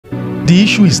The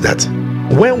issue is that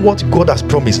when what God has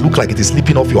promised look like it is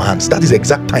slipping off your hands, that is the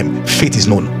exact time faith is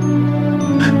known.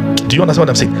 Do you understand what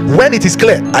I'm saying? When it is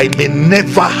clear, I may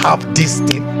never have this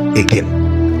thing again.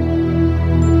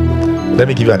 Let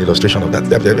me give you an illustration of that.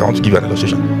 I want to give you an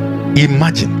illustration.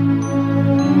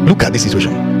 Imagine, look at this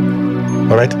situation.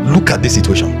 All right, look at this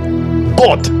situation.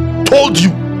 God told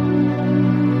you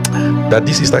that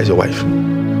this sister is your wife.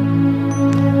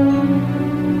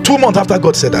 2 months after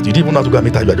God said that, you didn't even have to go and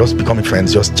meet her. You are just becoming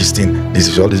friends, just gisting. This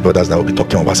is all these brothers that will be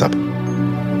talking on WhatsApp.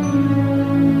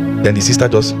 Then the sister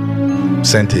just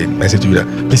sent a message to you that,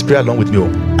 please pray along with me.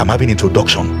 I'm having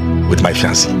introduction with my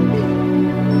fiancé.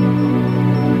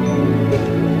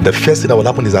 The first thing that will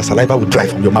happen is that saliva will dry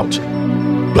from your mouth.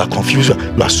 You are confused,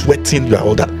 you are sweating, you are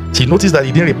all that. She noticed that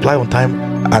he didn't reply on time,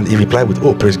 and he replied with,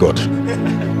 oh, praise God.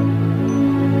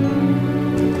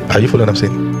 Are you following what I'm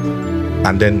saying?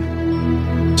 And then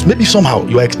maybe somehow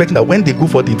you are expecting that when they go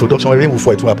for the introduction, or even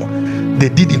before it will happen, they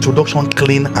did introduction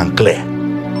clean and clear.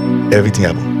 Everything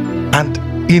happened. And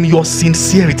in your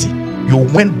sincerity, you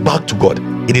went back to God.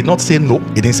 He did not say no,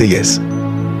 he didn't say yes.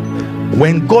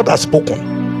 When God has spoken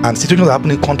and situations are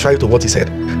happening contrary to what he said,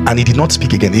 and he did not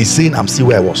speak again, he's saying, I'm still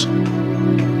where I was.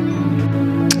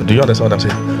 Do you understand what I'm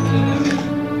saying?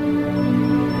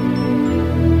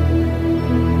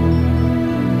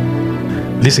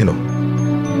 Listen,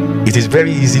 it is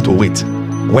very easy to wait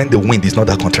when the wind is not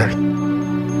that contrary.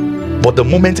 But the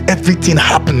moment everything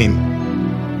happening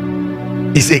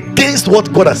is against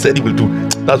what God has said he will do,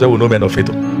 that's why we know men of faith.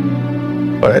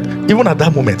 All right, even at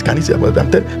that moment, can you say, well,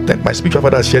 my spiritual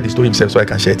father has shared the story himself, so I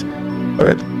can share it. All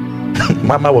right,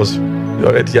 Mama was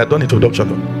already, he had done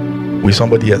introduction with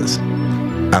somebody else,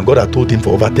 and God had told him for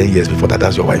over 10 years before that,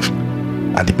 that's your wife.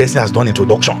 And the person has done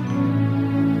introduction.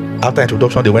 After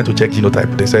introduction, they went to check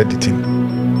genotype. They said the thing,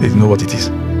 they know what it is.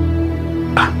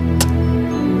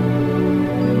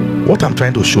 What I'm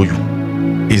trying to show you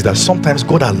is that sometimes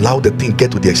God allowed the thing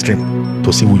get to the extreme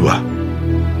to see who you are.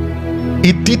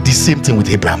 He did the same thing with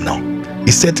Abraham now.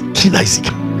 He said, kill Isaac.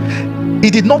 He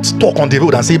did not talk on the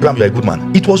road and say, Abraham, you are a good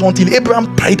man. It was until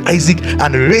Abraham tied Isaac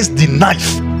and raised the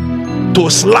knife to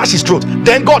slash his throat.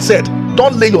 Then God said,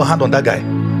 don't lay your hand on that guy.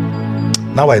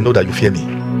 Now I know that you fear me.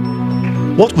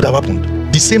 What would have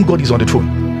happened? The same God is on the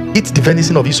throne. Eat the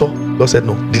venison of Esau. God said,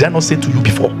 no. Did I not say to you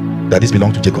before that this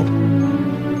belonged to Jacob?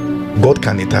 God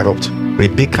can interrupt.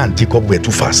 Rebecca and Jacob were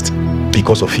too fast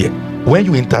because of fear. When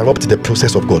you interrupt the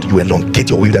process of God, you elongate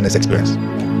your wilderness experience.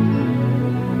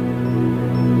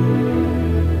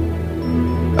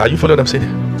 Are you following what I'm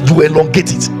saying? You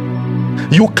elongate it.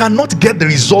 You cannot get the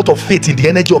result of faith in the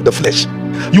energy of the flesh.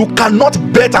 You cannot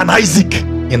bet an Isaac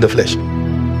in the flesh.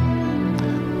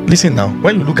 Listen now,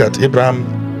 when you look at Abraham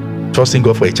trusting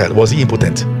God for a child, was he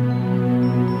impotent?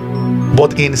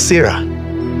 But in Sarah,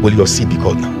 will your seed be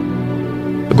called now?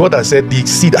 God has said, the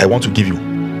seed I want to give you,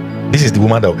 this is the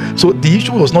woman that. So the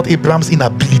issue was not Abraham's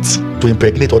inability to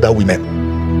impregnate other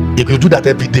women. He could do that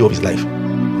every day of his life,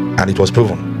 and it was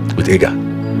proven with Hagar,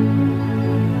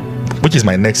 which is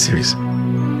my next series,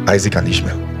 Isaac and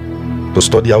Ishmael, to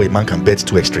study how a man can bet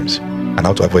two extremes and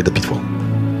how to avoid the pitfall.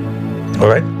 All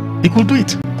right, he could do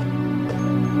it.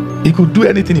 He could do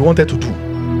anything he wanted to do.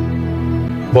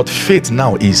 But faith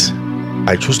now is,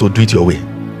 I choose to do it your way.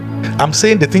 I'm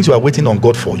saying the things you are waiting on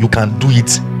God for, you can do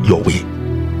it your way.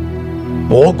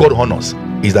 All God honors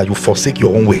is that you forsake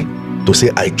your own way to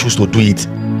say, I choose to do it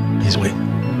his way.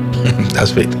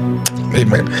 That's faith.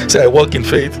 Amen. Say, I walk in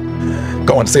faith.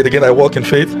 Come on, say it again. I walk in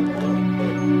faith.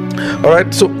 All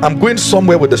right, so I'm going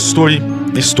somewhere with the story,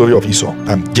 this story of Esau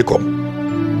and Jacob.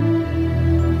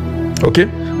 Okay,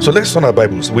 so let's turn our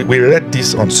Bibles. We read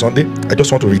this on Sunday. I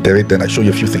just want to reiterate, then I show you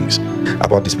a few things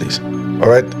about this place. All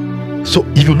right, so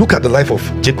if you look at the life of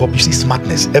Jacob, you see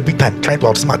smartness every time, trying to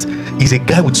outsmart. He's a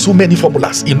guy with so many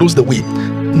formulas. He knows the way.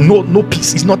 No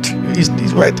peace. He's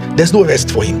right. There's no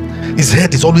rest for him. His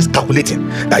head is always calculating.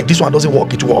 Like, this one doesn't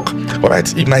work, it will work. All right,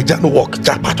 if Nigeria no work,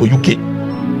 Japan to UK.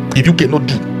 If UK no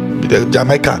do,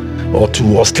 Jamaica or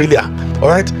to Australia. All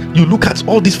right, you look at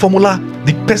all this formula.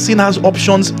 The person has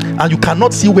options, and you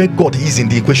cannot see where God is in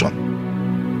the equation.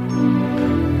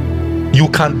 You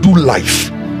can do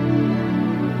life,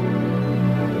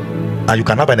 and you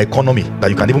can have an economy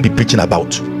that you can even be preaching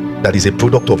about, that is a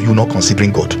product of you not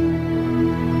considering God.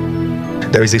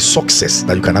 There is a success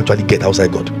that you can actually get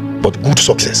outside God, but good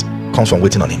success comes from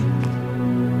waiting on him.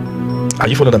 Are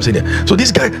you following what I'm saying here? So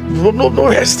this guy, no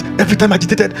rest, every time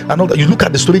agitated and all that. You look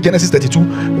at the story, Genesis 32,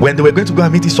 when they were going to go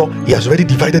and meet Esau, he has already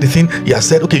divided the thing. He has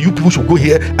said, okay, you people should go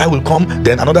here, I will come.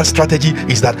 Then another strategy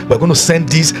is that we're going to send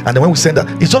this, and then when we send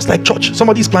that, it's just like church.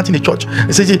 Somebody is planting a church.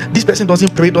 It says this person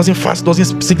doesn't pray, doesn't fast,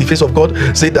 doesn't seek the face of God.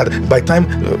 Say that by time,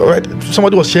 all right,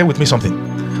 somebody was sharing with me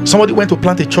something. Somebody went to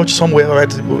plant a church somewhere, all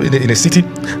right, in a city.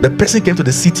 The person came to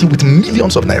the city with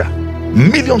millions of naira.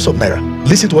 Millions of naira.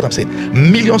 Listen to what I'm saying.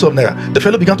 Millions of naira. The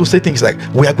fellow began to say things like,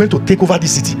 we are going to take over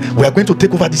this city, we are going to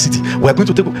take over this city, we are going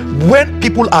to take over. When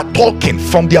people are talking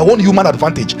from their own human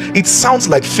advantage, it sounds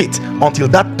like faith until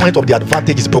that point of the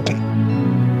advantage is broken.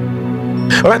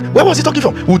 All right, where was he talking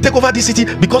from? We'll take over this city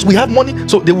because we have money.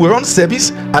 So they will run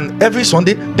service, and every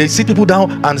Sunday they sit people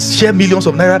down and share millions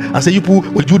of naira and say, you people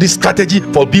will do this strategy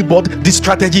for billboard, this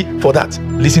strategy for that.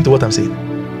 Listen to what I'm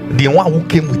saying. The one who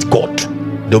came with God,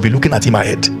 they'll be looking at him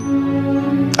ahead.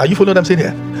 Are you following what I'm saying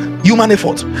here? Human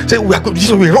effort. Say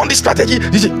we run this strategy.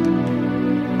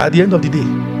 At the end of the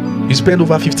day, you spend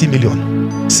over 50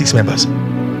 million, 6 members.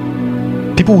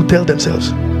 People will tell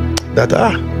themselves that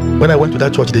when I went to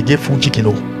that church, they gave full chicken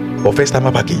or first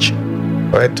timer package.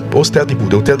 All right, hostel people,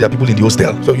 they'll tell their people in the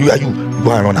hostel. So you go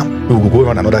and run them. We will go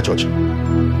run another church.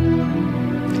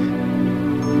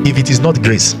 If it is not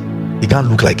grace, it can't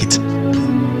look like it.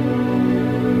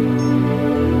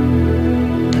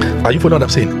 Are you following what I'm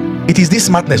saying? It is this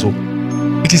smartness,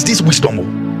 it is this wisdom,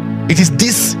 it is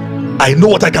this, I know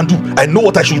what I can do, I know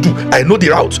what I should do, I know the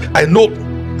route, I know.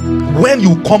 When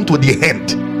you come to the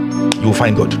end, you will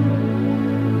find God.